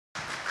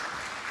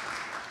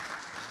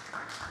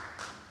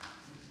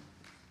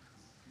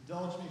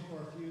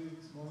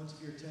moments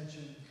of your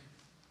attention,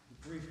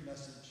 a brief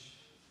message.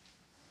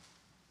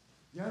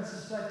 The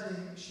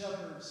unsuspecting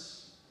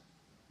shepherds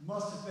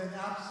must have been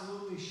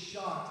absolutely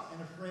shocked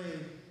and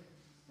afraid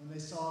when they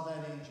saw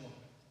that angel.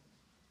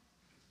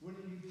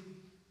 Wouldn't you be?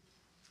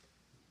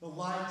 The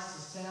lights,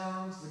 the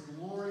sounds, the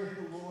glory of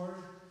the Lord,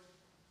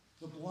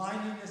 the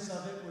blindiness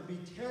of it would be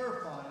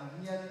terrifying.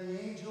 And yet the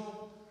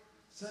angel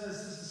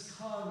says this has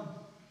come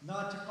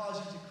not to cause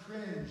you to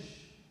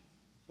cringe,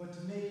 but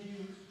to make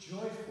you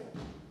joyful.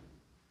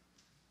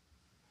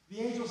 The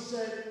angel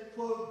said,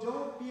 quote,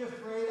 "Don't be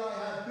afraid, I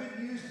have good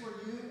news for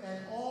you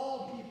and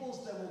all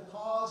peoples that will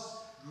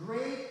cause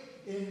great,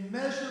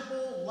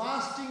 immeasurable,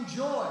 lasting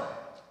joy.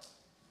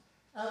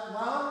 At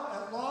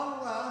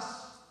long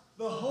last,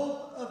 the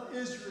hope of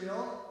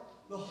Israel,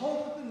 the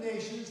hope of the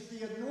nations,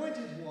 the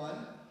anointed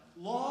one,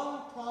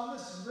 long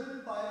promised and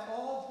written by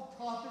all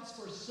the prophets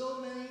for so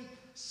many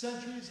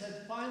centuries,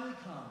 had finally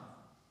come."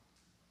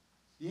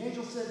 The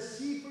angel said,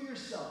 "See for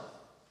yourself,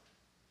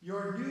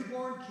 your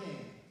newborn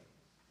king,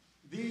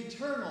 the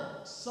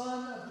eternal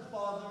Son of the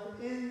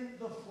Father in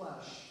the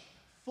flesh,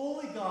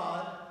 fully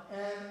God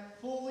and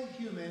fully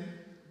human,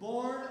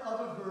 born of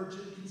a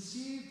virgin,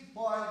 conceived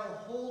by the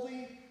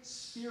Holy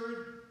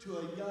Spirit to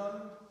a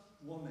young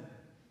woman.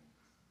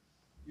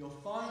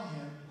 You'll find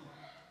him,"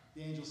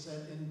 the angel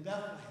said, "in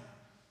Bethlehem,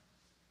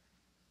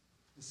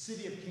 the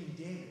city of King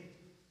David,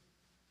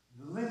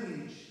 the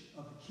lineage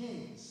of the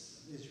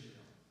kings of Israel,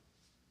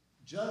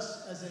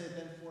 just as it had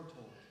been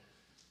foretold.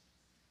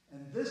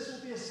 And this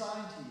will be a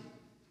sign to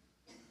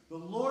you. The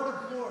Lord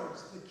of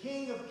lords, the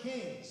King of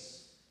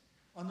kings,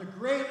 on the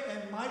great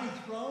and mighty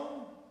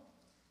throne,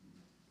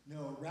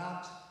 no,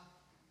 wrapped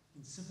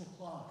in simple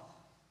cloth,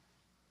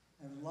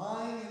 and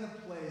lying in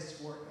a place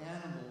where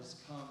animals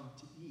come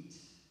to eat."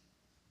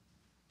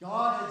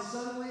 God had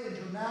suddenly and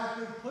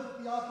dramatically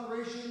put the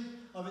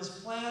operation of his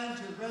plan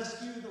to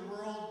rescue the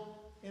world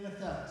in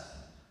effect.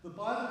 The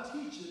Bible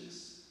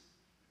teaches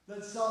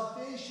that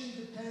salvation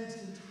depends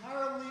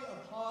entirely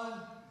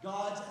upon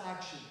God's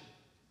action.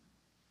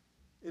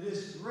 It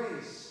is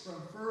grace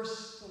from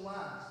first to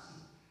last.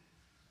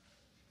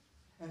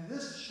 And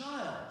this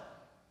child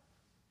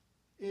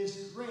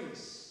is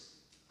grace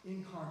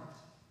incarnate.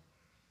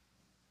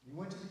 He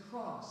went to the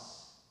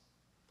cross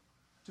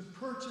to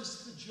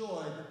purchase the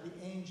joy that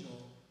the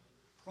angel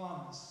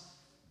promised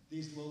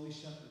these lowly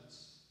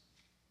shepherds.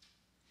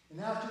 And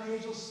after the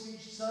angel's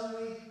speech,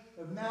 suddenly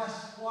a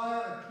massed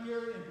choir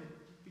appeared and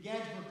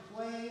began to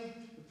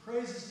proclaim the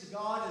praises to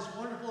God. As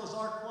wonderful as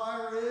our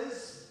choir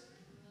is,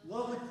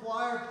 lovely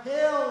choir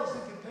pales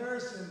in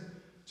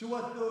comparison to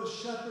what those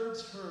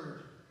shepherds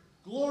heard.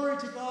 Glory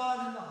to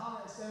God in the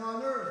highest, and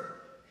on earth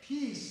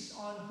peace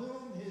on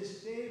whom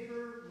his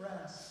favor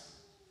rests.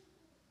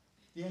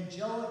 The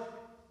angelic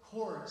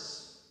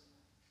chorus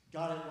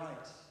got it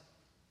right.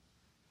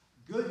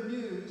 Good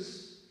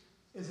news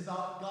is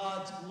about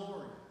God's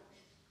glory.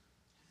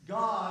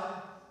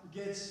 God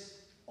gets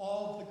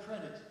all the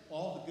credit,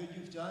 all the good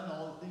you've done,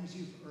 all the things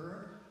you've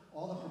earned,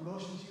 all the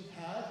promotions you've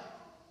had.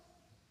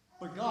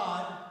 But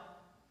God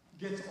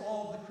gets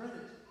all the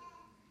credit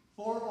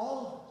for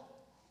all of it.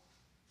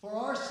 For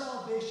our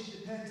salvation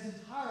depends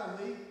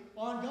entirely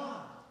on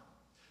God.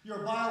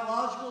 Your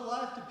biological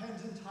life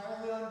depends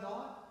entirely on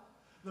God.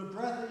 The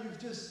breath that you've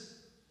just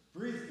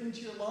breathed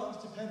into your lungs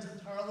depends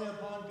entirely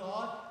upon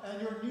God.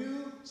 And your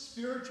new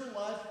spiritual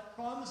life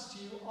promised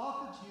to you,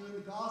 offered to you in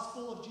the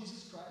gospel of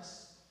Jesus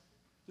Christ,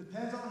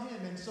 depends on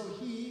him. And so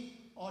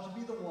he ought to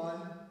be the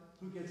one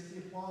who gets the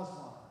applause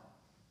line.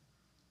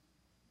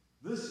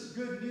 This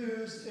good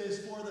news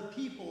is for the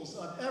peoples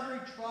of every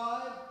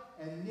tribe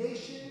and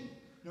nation,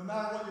 no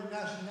matter what your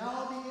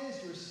nationality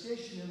is, your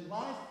station in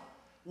life,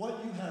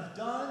 what you have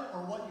done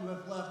or what you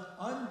have left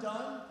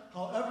undone,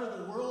 however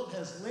the world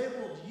has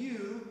labeled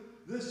you,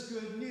 this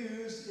good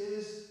news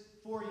is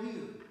for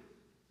you.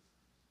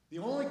 The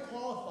only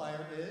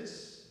qualifier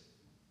is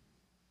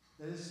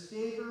that his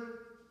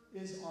favor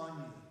is on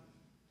you.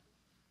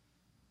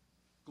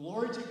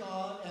 Glory to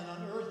God, and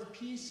on earth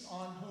peace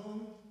on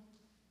whom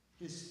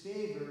his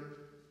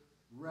favor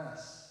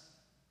rests.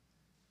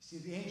 See,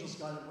 the angels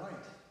got it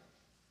right.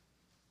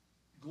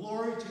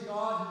 Glory to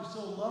God, who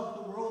so loved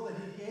the world that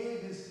he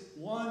gave his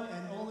one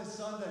and only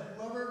Son, that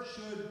whoever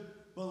should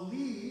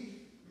believe,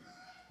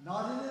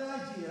 not in an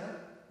idea,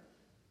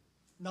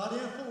 not in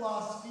a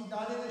philosophy,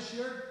 not in a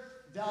shared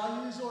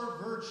values or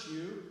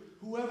virtue,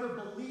 whoever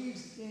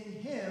believes in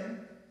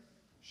him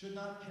should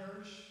not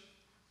perish,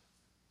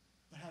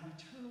 but have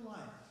eternal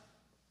life.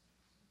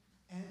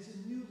 And it's a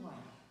new life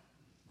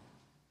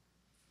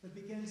that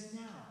begins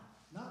now,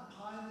 not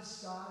pie in the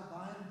sky,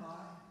 by and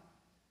by,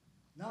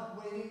 not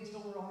waiting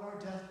until we're on our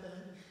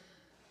deathbed,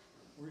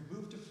 or we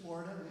move to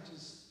Florida, which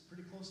is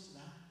pretty close to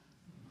that.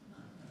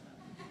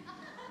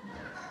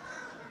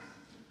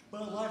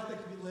 But a life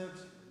that can be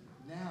lived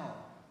now.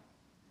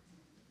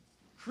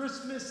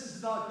 Christmas is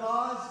about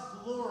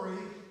God's glory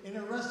in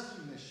a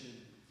rescue mission.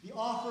 The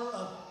offer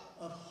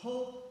of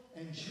hope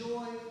and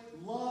joy,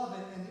 love,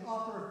 and the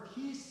offer of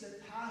peace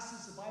that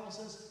passes, the Bible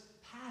says,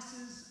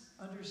 passes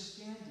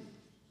understanding.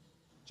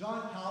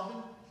 John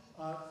Calvin,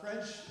 a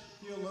French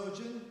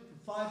theologian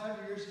from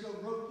 500 years ago,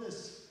 wrote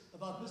this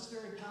about this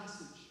very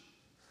passage.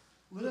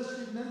 Let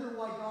us remember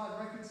why God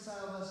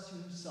reconciled us to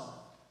himself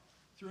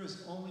through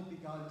his only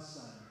begotten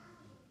Son.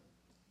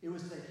 It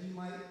was that he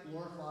might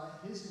glorify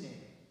his name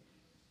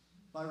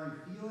by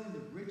revealing the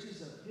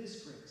riches of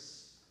his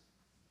grace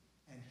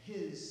and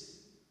his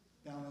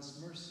boundless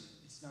mercy.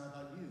 It's not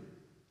about you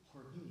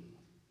or me.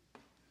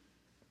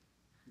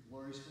 The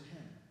glory is for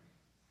him.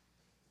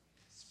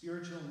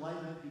 Spiritual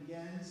enlightenment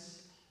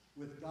begins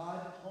with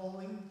God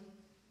calling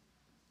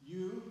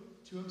you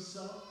to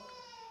himself,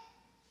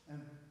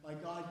 and by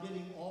God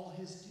getting all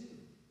his due,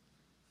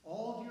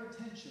 all of your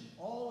attention,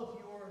 all of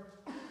your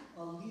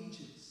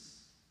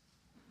allegiance.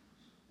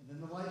 And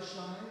then the light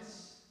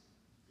shines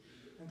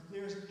and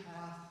clears a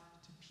path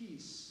to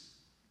peace.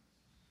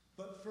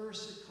 But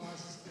first it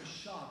causes a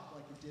shock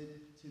like it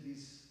did to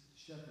these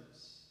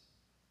shepherds.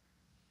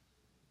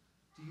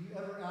 Do you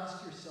ever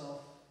ask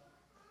yourself,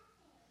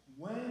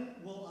 when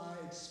will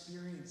I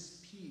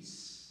experience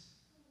peace,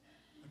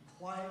 a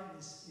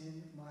quietness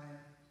in my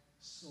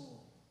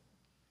soul?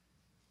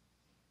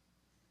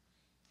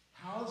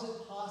 How is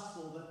it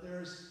possible that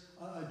there's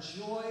a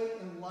joy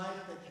in life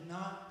that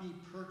cannot be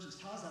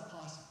purchased? How is that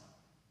possible?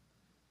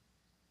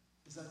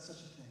 Is that such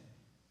a thing?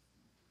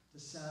 To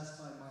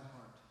satisfy my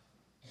heart.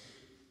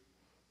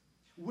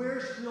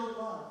 Where's real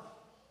love?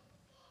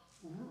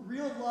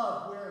 Real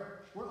love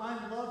where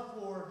I'm loved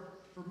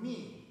for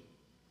me.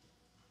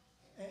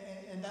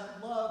 And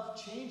that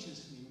love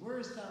changes me. Where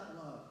is that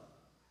love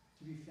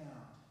to be found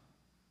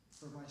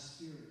for my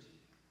spirit?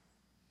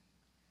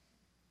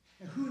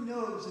 And who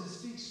knows and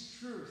speaks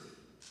truth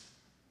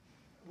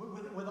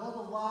with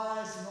all the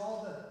lies and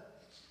all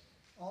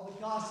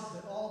the gossip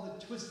and all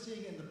the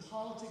twisting and the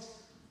politics?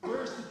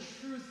 Where's the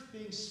truth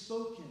being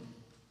spoken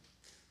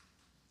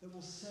that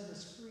will set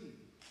us free?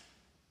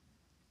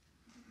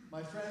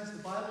 My friends,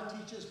 the Bible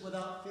teaches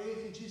without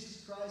faith in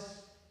Jesus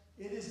Christ,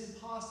 it is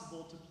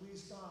impossible to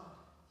please God.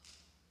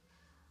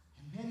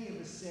 And many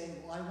of us say,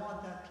 well, I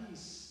want that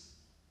peace,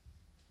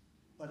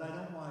 but I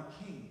don't want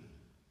a king.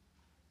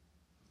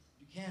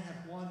 You can't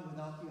have one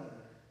without the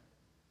other.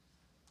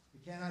 You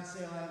cannot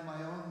say, I am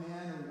my own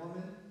man or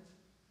woman.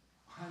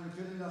 I'm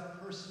a good enough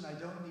person. I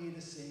don't need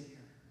a Savior.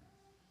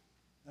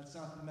 That's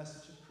not the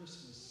message of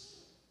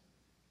Christmas.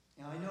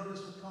 And I know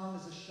this will come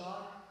as a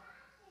shock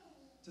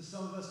to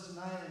some of us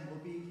tonight and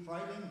will be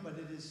frightening, but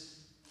it is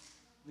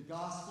the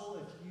gospel.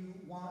 If you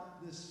want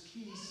this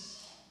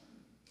peace,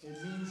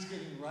 it means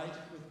getting right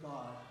with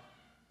God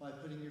by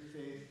putting your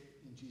faith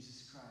in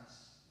Jesus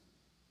Christ,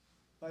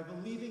 by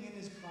believing in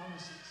his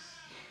promises,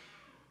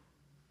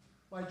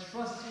 by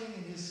trusting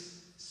in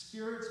his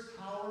Spirit's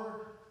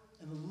power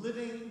and the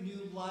living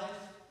new life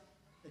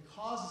that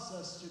causes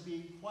us to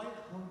be quite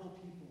humble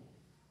people.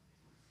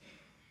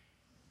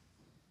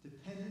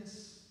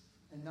 Dependence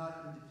and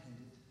not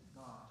independent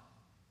God.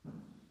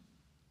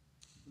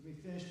 Let me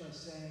finish by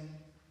saying,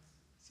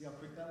 see how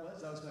quick that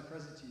was? That was my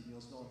present to you,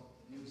 Neil Stoll.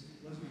 Those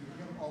of you who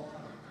hear him all the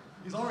time.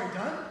 He's already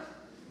done?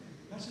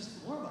 That's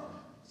just the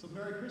warm-up. So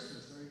Merry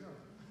Christmas. There you go.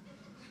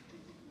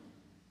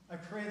 I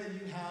pray that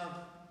you have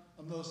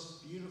a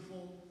most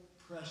beautiful,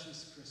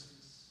 precious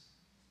Christmas.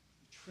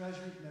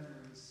 Treasured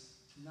memories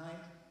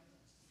tonight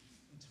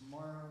and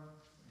tomorrow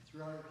and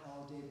throughout your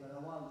holiday. But I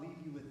want to leave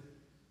you with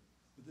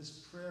this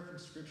prayer from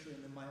Scripture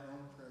and then my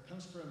own prayer. It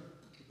comes from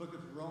the book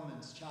of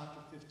Romans,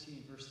 chapter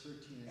 15, verse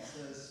 13. It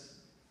says,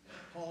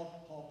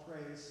 Paul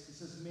prays, he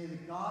says, may the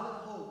God of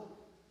hope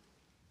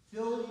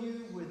fill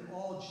you with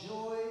all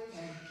joy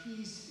and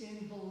peace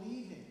in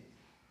believing,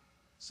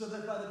 so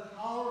that by the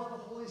power of the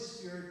Holy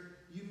Spirit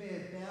you may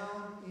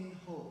abound in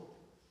hope.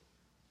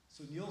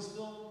 So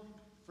Neilsville,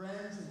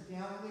 friends and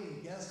family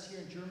and guests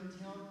here in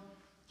Germantown,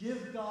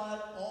 give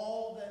God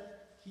all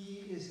that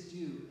he is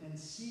due and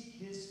seek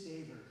his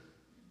favor.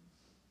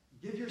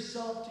 Give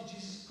yourself to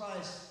Jesus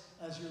Christ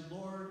as your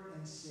Lord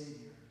and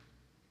Savior.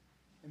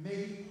 And may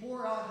he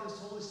pour out his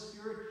Holy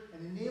Spirit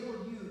and enable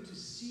you to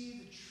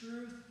see the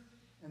truth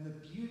and the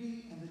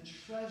beauty and the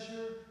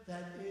treasure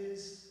that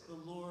is the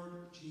Lord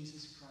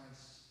Jesus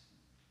Christ.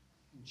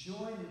 And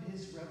join in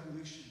his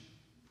revolution.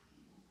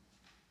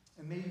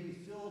 And may you be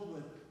filled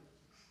with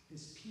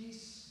his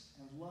peace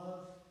and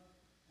love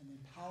and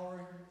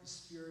empowering the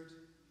Spirit,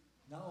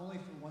 not only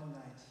for one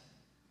night,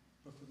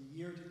 but for the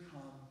year to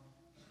come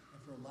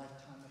and for a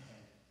lifetime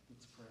ahead.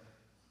 Let's pray.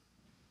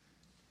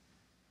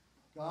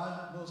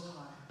 God Most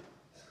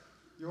High,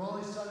 your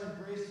only Son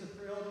embraced the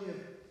frailty of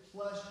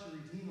flesh to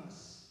redeem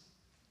us.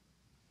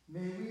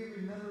 May we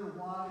remember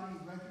why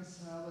you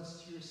reconciled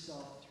us to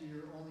yourself through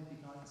your only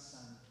begotten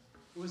Son.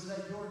 It was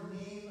that your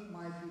name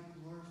might be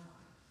glorified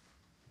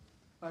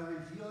by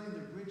revealing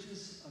the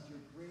riches of your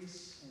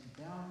grace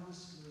and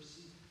boundless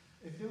mercy.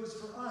 If it was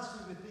for us,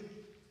 we would think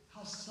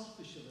how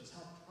selfish of us,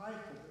 how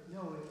prideful. But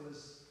no, it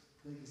was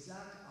the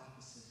exact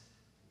opposite.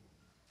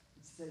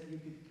 It's that you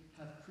could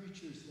have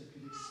creatures that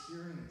could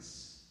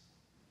experience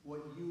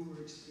what you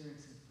were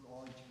experiencing for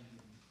all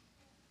eternity.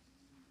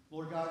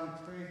 Lord God, we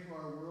pray for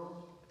our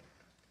world.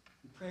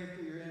 We pray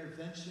for your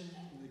intervention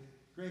in the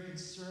great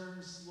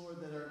concerns, Lord,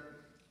 that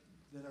are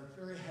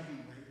very heavy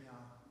right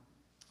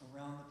now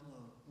around the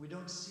globe. We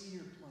don't see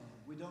your plan.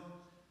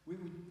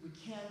 We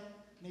can't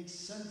make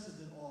sense of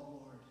it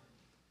all, Lord.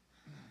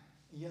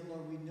 And yet,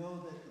 Lord, we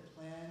know that the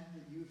plan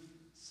that you've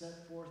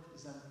set forth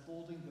is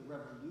unfolding. The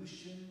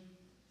revolution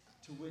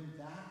to win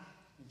back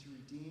and to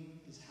redeem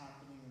is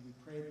happening. And we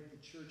pray that the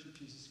Church of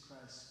Jesus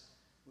Christ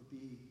would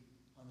be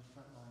on the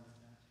front line of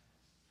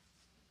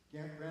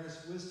that. Grant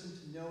us wisdom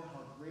to know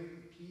how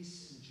great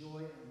peace and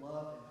joy and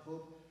love and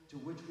hope to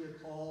which we are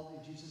called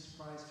in Jesus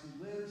Christ,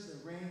 who lives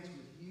and reigns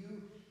with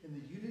you in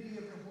the unity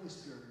of the Holy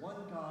Spirit, one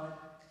God,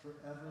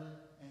 forever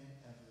and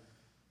ever.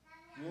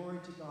 Glory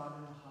to God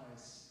in the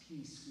highest.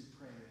 Peace, we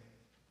pray,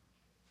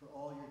 for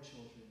all your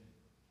children.